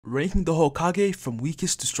Ranking the Hokage from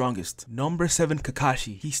weakest to strongest. Number 7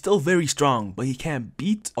 Kakashi. He's still very strong, but he can't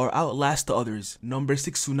beat or outlast the others. Number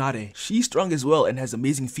 6 Tsunade. She's strong as well and has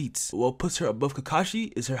amazing feats, but what puts her above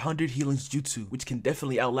Kakashi is her 100 healings jutsu, which can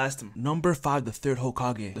definitely outlast him. Number 5 the 3rd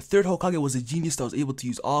Hokage. The 3rd Hokage was a genius that was able to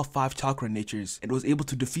use all 5 chakra natures and was able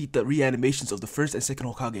to defeat the reanimations of the 1st and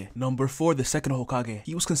 2nd Hokage. Number 4 the 2nd Hokage.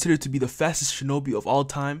 He was considered to be the fastest shinobi of all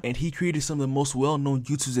time, and he created some of the most well-known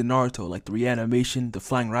jutsus in Naruto, like the reanimation, the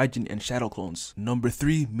flying Raijin, and shadow clones. Number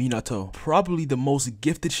 3 Minato. Probably the most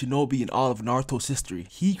gifted shinobi in all of Naruto's history.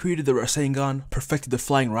 He created the Rasengan, perfected the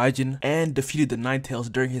flying Raijin, and defeated the Nine Tails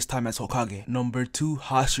during his time as Hokage. Number 2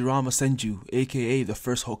 Hashirama Senju, aka the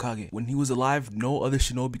 1st Hokage. When he was alive, no other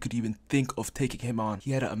shinobi could even think of taking him on.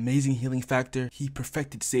 He had an amazing healing factor, he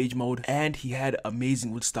perfected Sage Mode, and he had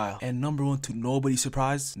amazing wood style. And number 1, to nobody's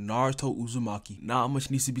surprise, Naruto Uzumaki. Not much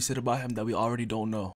needs to be said about him that we already don't know.